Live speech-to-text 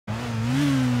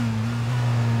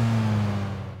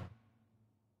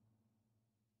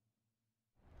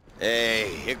Hey,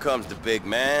 here comes the big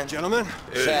man. Gentlemen?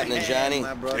 What's happening, Johnny?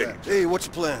 My brother. Hey, what's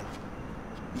your plan?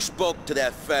 We spoke to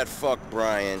that fat fuck,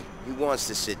 Brian. He wants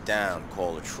to sit down,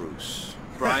 call a truce.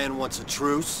 Brian wants a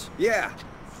truce? Yeah.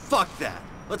 Fuck that.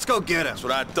 Let's go get him. That's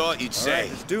what I thought you'd say. All right,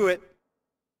 let's do it.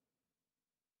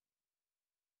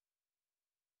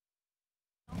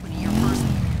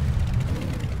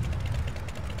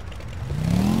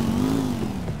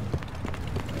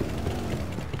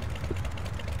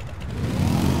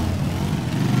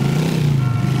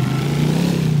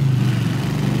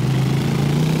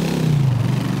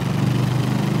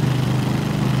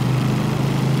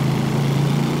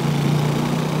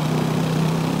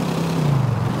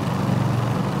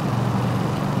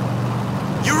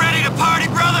 Party,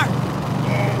 brother?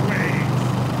 Always.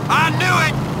 I knew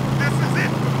it! This is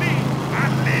it for me. I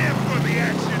live for the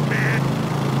action, man.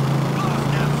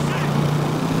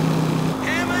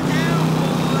 Hammer down,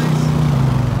 boys.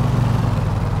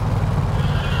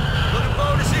 Looking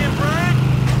forward to seeing Brian?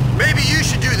 Maybe you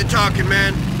should do the talking,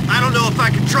 man. I don't know if I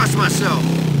can trust myself.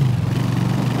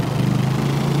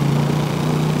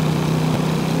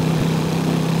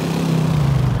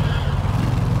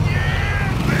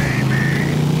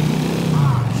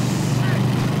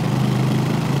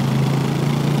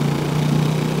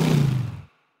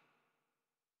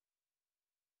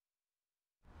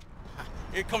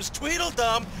 Here comes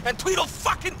Tweedledum and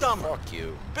Tweedle-fucking-Dumber. Fuck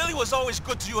you. Billy was always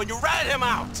good to you and you ratted him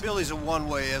out. Billy's a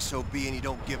one-way SOB and he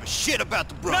don't give a shit about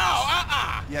the brothers. No,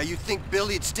 Yeah, you think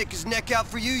Billy'd stick his neck out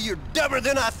for you? You're dumber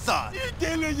than I thought.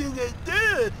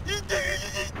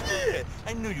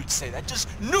 I knew you'd say that. Just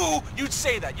knew you'd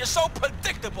say that. You're so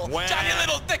predictable, Wow. Johnny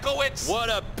Little Dickowitz. What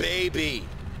a baby.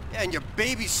 Yeah, and your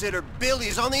babysitter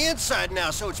Billy's on the inside now,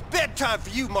 so it's bedtime for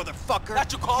you, motherfucker. Not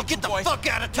your call, So get the boy. fuck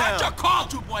out of town. Not your call,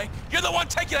 boy. You're the one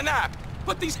taking a nap.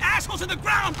 Put these assholes in the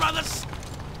ground, brothers.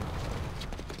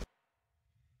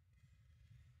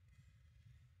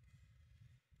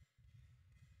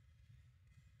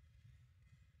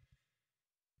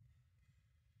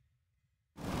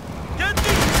 Get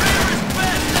these trailers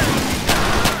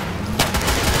back.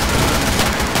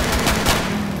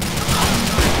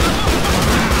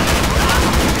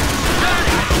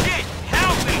 Shit,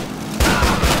 help me.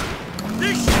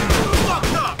 This shit is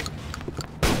fucked up.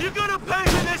 You gonna pay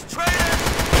for this, traitor?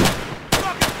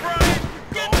 Fucking Brian,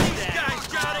 get these guys,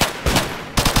 Johnny.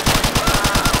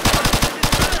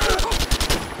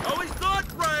 Always thought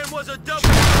Brian was a double.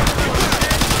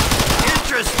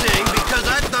 Interesting, because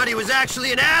I thought he was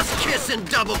actually an ass-kissing,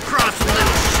 double-crossing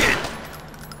little shit.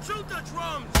 Shoot the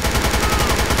drums!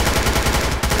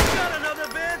 We got another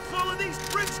van full of these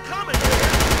bricks coming here!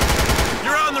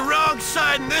 You're on the wrong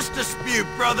side in this dispute,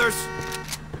 brothers.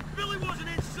 If Billy wasn't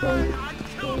inside,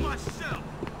 I'd kill myself!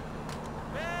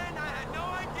 Man, I had no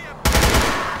idea...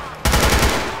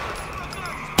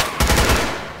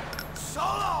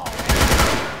 Solo!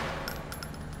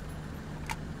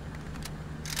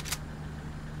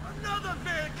 Another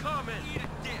van coming! Eat a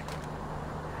dick!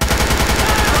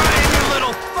 Brian, you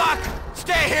little fuck!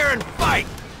 Stay here and fight!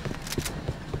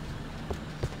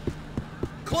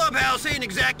 Clubhouse ain't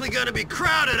exactly gonna be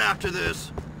crowded after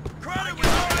this. Crowded with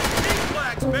R.I.P.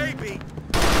 flags, baby!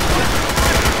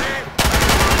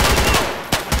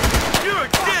 You're a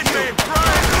dead man,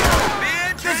 Brian!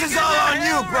 Man, This is all on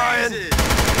you, Brian.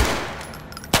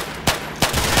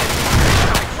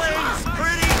 Plane's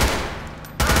pretty!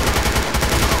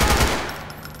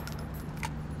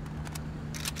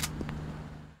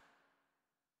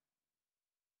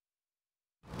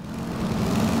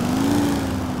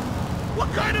 What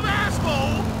kind of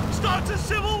asshole starts a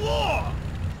civil war?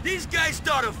 These guys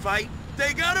start a fight,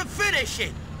 they gotta finish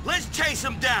it. Let's chase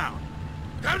them down.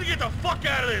 Time to get the fuck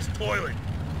out of this toilet.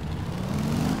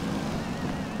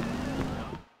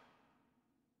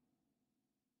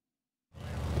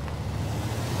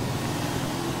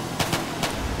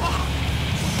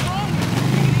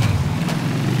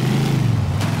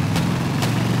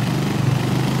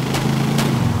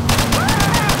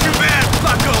 Too bad,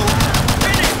 fucko!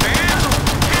 Finish, man!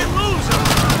 Can't lose them!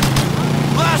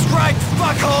 Last right,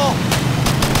 fuckhole!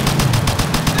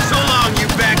 So long, you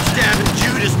backstabbing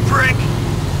Judas prick!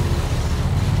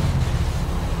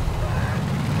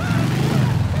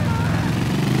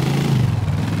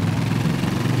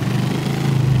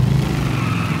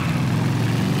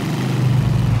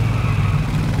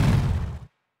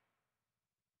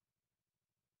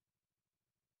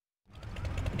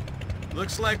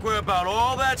 Looks like we're about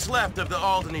all that's left of the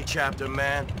Alderney chapter,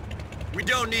 man. We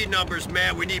don't need numbers,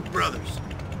 man. We need brothers.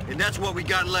 And that's what we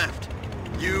got left.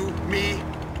 You, me,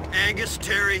 Angus,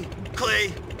 Terry,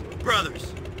 Clay,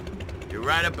 brothers. You're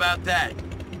right about that.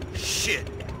 Shit.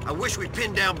 I wish we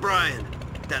pinned down Brian,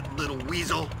 that little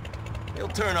weasel. He'll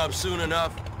turn up soon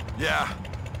enough. Yeah,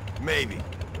 maybe.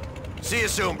 See you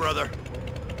soon, brother.